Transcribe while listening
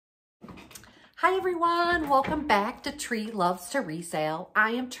Hi everyone, welcome back to Tree Loves to Resale.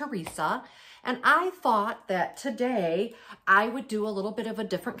 I am Teresa, and I thought that today I would do a little bit of a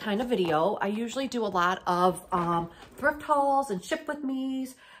different kind of video. I usually do a lot of thrift hauls and ship with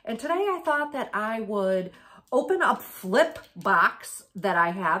me's, and today I thought that I would open up Flyp box that I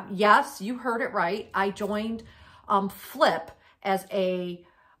have. Yes, you heard it right. I joined Flyp as a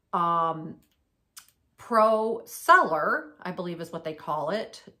pro seller, I believe is what they call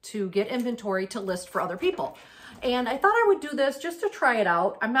it, to get inventory to list for other people. And I thought I would do this just to try it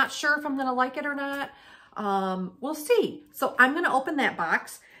out. I'm not sure if I'm going to like it or not. We'll see. So I'm going to open that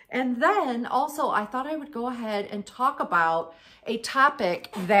box. And then also I thought I would go ahead and talk about a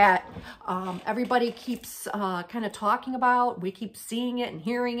topic that everybody keeps kind of talking about. We keep seeing it and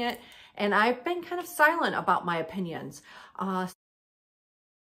hearing it. And I've been kind of silent about my opinions.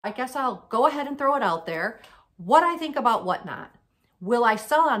 I guess I'll go ahead and throw it out there. What I think about Whatnot. Will I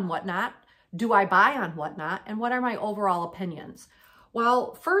sell on Whatnot? Do I buy on Whatnot? And what are my overall opinions?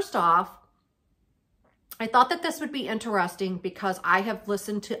 Well, first off, I thought that this would be interesting because I have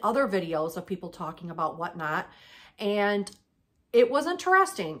listened to other videos of people talking about Whatnot, and it was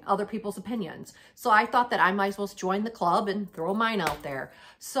interesting, other people's opinions. So I thought that I might as well join the club and throw mine out there.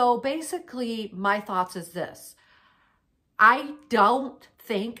 So basically, my thoughts is this. I don't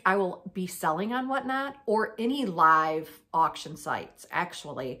think I will be selling on Whatnot or any live auction sites,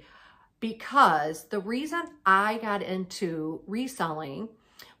 actually, because the reason I got into reselling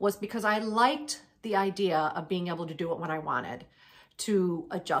was because I liked the idea of being able to do it when I wanted, to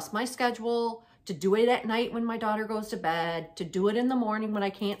adjust my schedule, to do it at night when my daughter goes to bed, to do it in the morning when I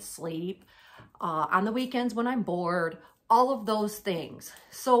can't sleep, on the weekends when I'm bored, all of those things.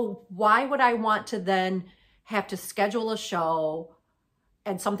 So why would I want to then have to schedule a show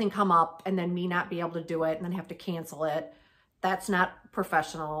and something come up and then me not be able to do it and then have to cancel it? That's not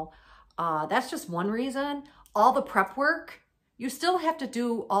professional. That's just one reason. All the prep work, you still have to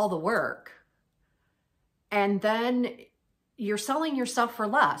do all the work. And then you're selling your stuff for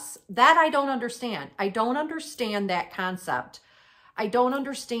less. That I don't understand. I don't understand that concept. I don't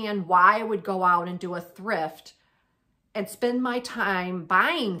understand why I would go out and do a thrift and spend my time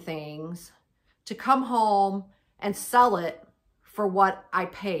buying things to come home and sell it for what I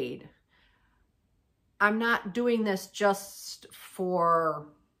paid. I'm not doing this just for,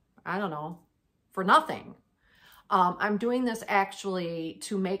 I don't know, for nothing. I'm doing this actually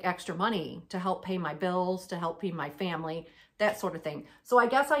to make extra money, to help pay my bills, to help feed my family, that sort of thing. So I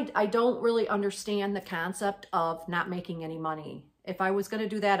guess I don't really understand the concept of not making any money. If I was going to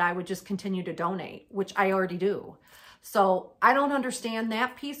do that, I would just continue to donate, which I already do. So I don't understand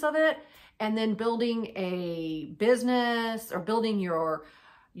that piece of it. And then building a business or building your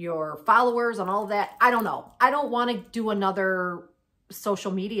followers and all of that, I don't know. I don't want to do another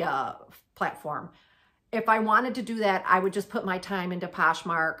social media platform. If I wanted to do that, I would just put my time into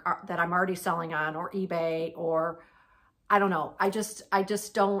Poshmark that I'm already selling on, or eBay, or I don't know. I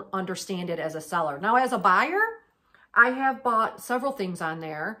just don't understand it as a seller. Now, as a buyer, I have bought several things on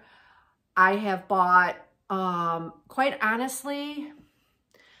there. I have bought, quite honestly,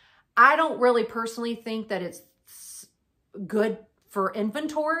 I don't really personally think that it's good for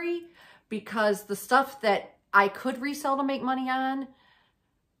inventory, because the stuff that I could resell to make money on,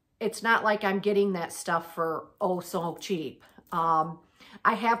 it's not like I'm getting that stuff for, oh, so cheap. I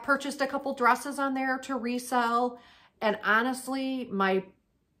have purchased a couple dresses on there to resell, and honestly, my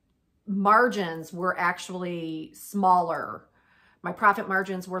margins were actually smaller. My profit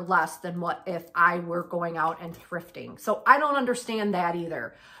margins were less than what if I were going out and thrifting. So I don't understand that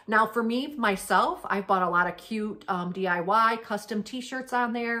either. Now for me, myself, I've bought a lot of cute DIY custom t-shirts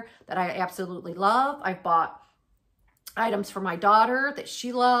on there that I absolutely love. I've bought items for my daughter that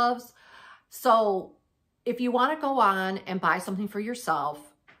she loves. So if you want to go on and buy something for yourself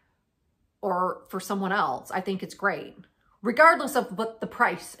or for someone else, I think it's great, regardless of what the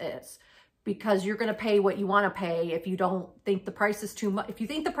price is. Because you're going to pay what you want to pay. If you don't think the price is too much, if you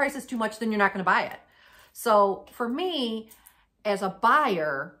think the price is too much, then you're not going to buy it. So for me, as a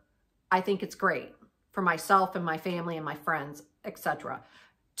buyer, I think it's great for myself and my family and my friends, etc.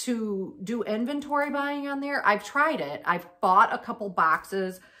 To do inventory buying on there. I've tried it. I've bought a couple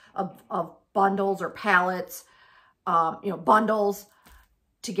boxes of bundles or pallets, bundles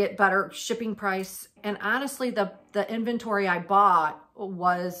to get better shipping price. And honestly, the inventory I bought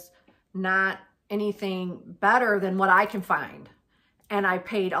was not anything better than what I can find. And I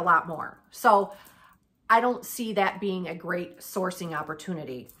paid a lot more. So I don't see that being a great sourcing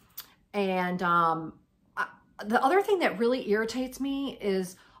opportunity. And the other thing that really irritates me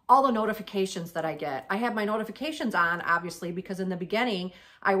is all the notifications that I get. I have my notifications on, obviously, because in the beginning,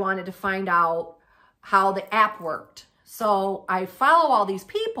 I wanted to find out how the app worked. So I follow all these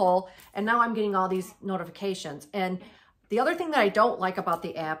people, and now I'm getting all these notifications. And the other thing that I don't like about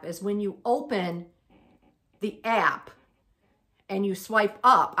the app is when you open the app and you swipe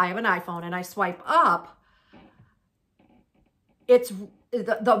up, I have an iPhone and I swipe up,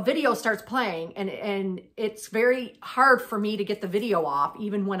 the video starts playing, and it's very hard for me to get the video off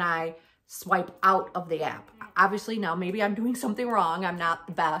even when I swipe out of the app. Obviously now maybe I'm doing something wrong. I'm not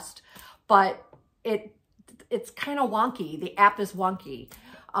the best, but it's kind of wonky. The app is wonky.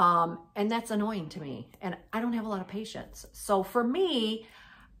 And that's annoying to me. And I don't have a lot of patience. So for me,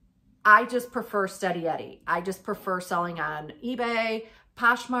 I just prefer Steady Eddie. I just prefer selling on eBay,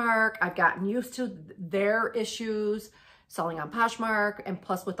 Poshmark. I've gotten used to their issues, selling on Poshmark, and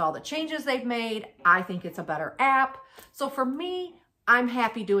plus with all the changes they've made, I think it's a better app. So for me, I'm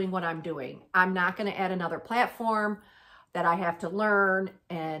happy doing what I'm doing. I'm not going to add another platform that I have to learn.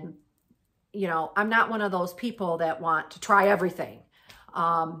 And, you know, I'm not one of those people that want to try everything.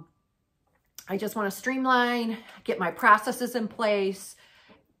 I just want to streamline, get my processes in place,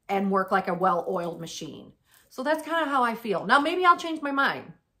 and work like a well-oiled machine. So that's kind of how I feel. Now, maybe I'll change my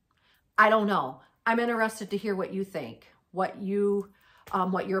mind. I don't know. I'm interested to hear what you think, what your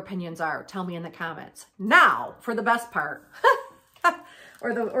opinions are. Tell me in the comments. Now, for the best part,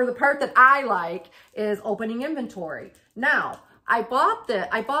 or the part that I like is opening inventory. Now, I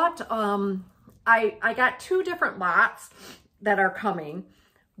got 2 different lots that are coming.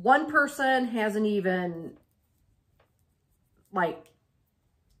 One person hasn't even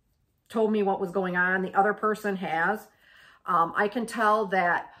told me what was going on. The other person has. I can tell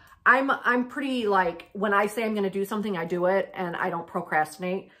that I'm pretty when I say I'm going to do something, I do it, and I don't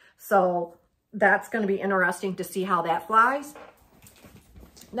procrastinate. So that's going to be interesting to see how that flies.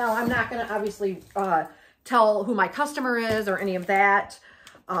 Now, I'm not going to obviously tell who my customer is or any of that.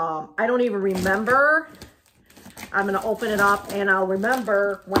 I don't even remember. I'm going to open it up and I'll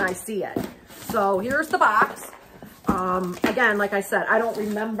remember when I see it. So here's the box. Again, like I said, I don't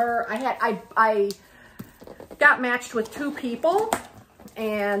remember. I got matched with 2 people,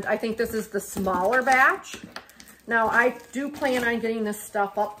 and I think this is the smaller batch. Now, I do plan on getting this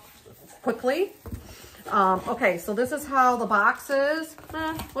stuff up quickly. Okay, so this is how the box is.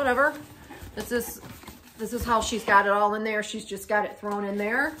 Whatever. This is how she's got it all in there. She's just got it thrown in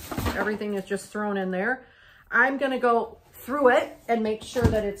there. Everything is just thrown in there. I'm going to go through it and make sure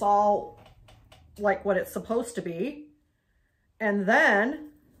that it's all like what it's supposed to be. And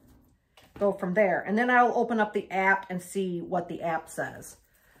then go from there. And then I'll open up the app and see what the app says.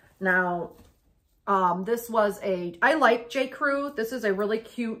 Now, this was I like J. Crew. This is a really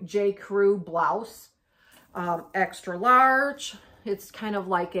cute J. Crew blouse. Extra large. It's kind of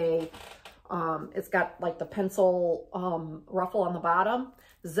like it's got like the pencil ruffle on the bottom.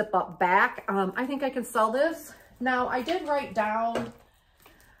 Zip up back. I think I can sell this. Now, I did write down,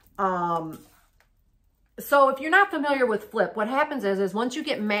 so if you're not familiar with Flyp, what happens is once you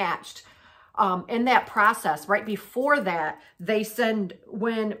get matched, in that process, right before that, they send,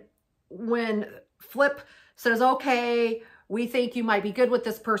 when Flyp says, okay, we think you might be good with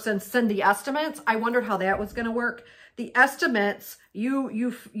this person, send the estimates. I wondered how that was going to work. The estimates,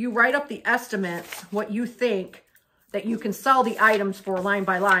 you write up the estimates, what you think that you can sell the items for line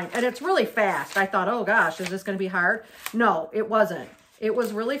by line. And it's really fast. I thought, oh gosh, is this going to be hard? No, it wasn't. It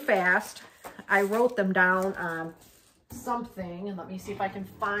was really fast. I wrote them down on something, and let me see if I can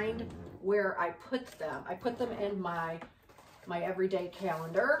find where I put them. I put them in my everyday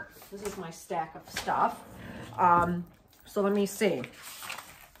calendar. This is my stack of stuff. So let me see.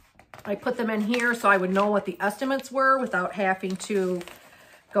 I put them in here so I would know what the estimates were without having to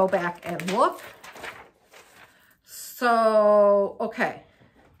go back and look. So, okay.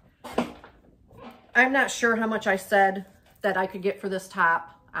 I'm not sure how much I said that I could get for this top.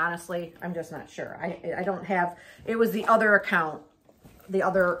 Honestly, I'm just not sure. I don't have, it was the other account, the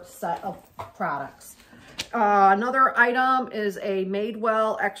other set of products. Another item is a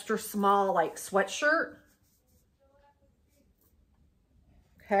Madewell extra small sweatshirt.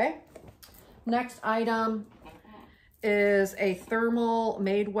 Okay. Next item is a thermal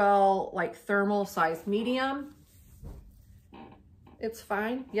Madewell thermal size medium. It's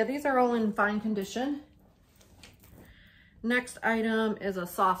fine. Yeah, these are all in fine condition. Next item is a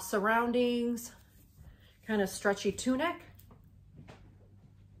soft surroundings, kind of stretchy tunic.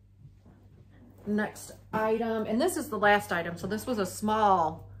 Next item, and this is the last item. So this was a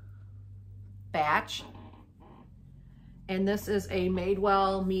small batch. And this is a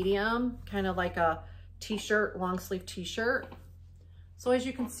Madewell medium, kind of like a t-shirt, long sleeve t-shirt. So as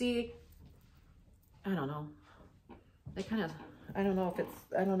you can see, I don't know. They kind of, I don't know if it's,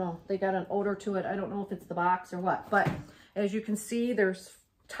 I don't know. They got an odor to it. I don't know if it's the box or what. But as you can see, there's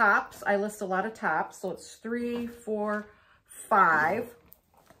tops. I list a lot of tops. So it's 3, 4, 5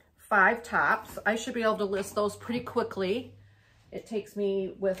 tops. I should be able to list those pretty quickly. It takes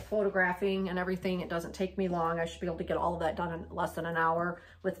me, with photographing and everything, it doesn't take me long. I should be able to get all of that done in less than an hour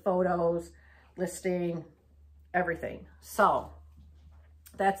with photos, listing, everything. So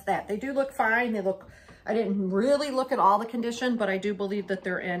that's that. They do look fine. They look, I didn't really look at all the condition, but I do believe that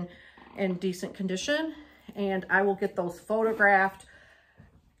they're in decent condition. And I will get those photographed,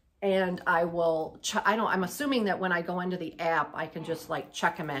 and I will, I'm assuming that when I go into the app, I can just like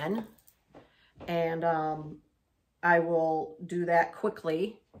check them in, and I will do that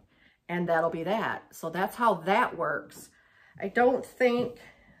quickly, and that'll be that. So that's how that works. I don't think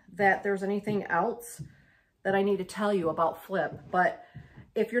that there's anything else that I need to tell you about Flyp, but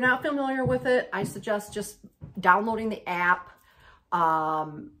if you're not familiar with it, I suggest just downloading the app,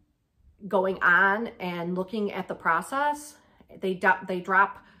 going on and looking at the process. They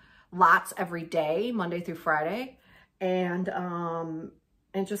drop lots every day, Monday through Friday, and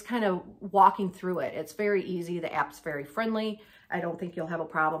just kind of walking through it. It's very easy. The app's very friendly. I don't think you'll have a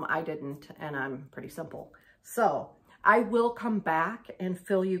problem. I didn't, and I'm pretty simple. So I will come back and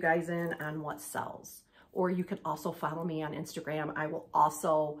fill you guys in on what sells. Or you can also follow me on Instagram. I will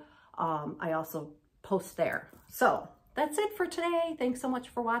also, I also post there. So that's it for today. Thanks so much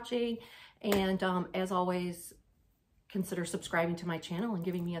for watching. And as always, consider subscribing to my channel and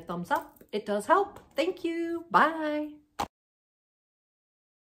giving me a thumbs up. It does help. Thank you. Bye.